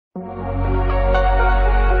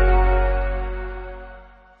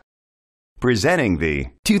Presenting the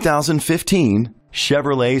 2015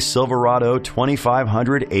 Chevrolet Silverado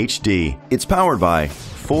 2500HD. It's powered by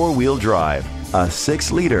four-wheel drive, a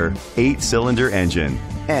 6-liter, 8-cylinder engine,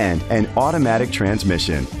 and an automatic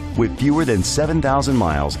transmission. With fewer than 7,000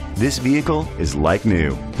 miles, this vehicle is like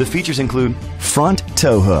new. The features include front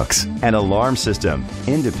tow hooks, an alarm system,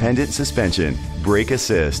 independent suspension, brake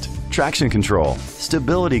assist, traction control,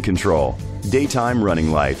 stability control, daytime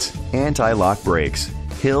running lights, anti-lock brakes,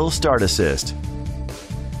 hill start assist.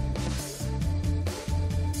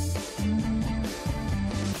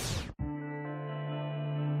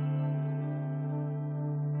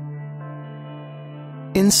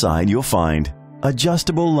 Inside you'll find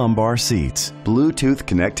adjustable lumbar seats, Bluetooth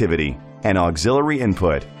connectivity, an auxiliary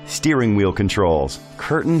input, steering wheel controls,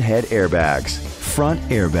 curtain head airbags, front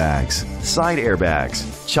airbags, side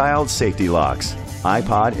airbags, child safety locks,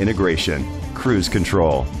 iPod integration, cruise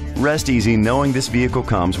control. Rest easy knowing this vehicle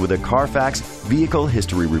comes with a Carfax Vehicle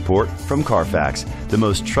History Report from Carfax, the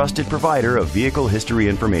most trusted provider of vehicle history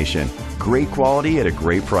information. Great quality at a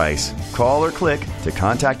great price. Call or click to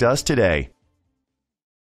contact us today.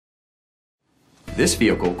 This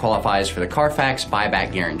vehicle qualifies for the Carfax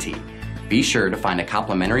Buyback Guarantee. Be sure to find a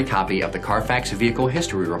complimentary copy of the Carfax Vehicle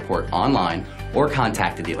History Report online or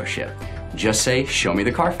contact the dealership. Just say, "Show me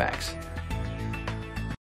the Carfax."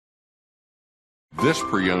 This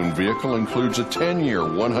pre-owned vehicle includes a 10-year,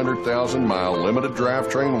 100,000-mile limited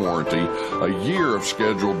drivetrain warranty, a year of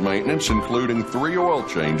scheduled maintenance including 3 oil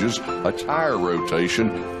changes, a tire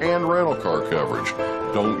rotation, and rental car coverage.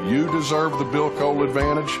 Don't you deserve the Bill Cole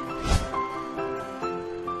advantage?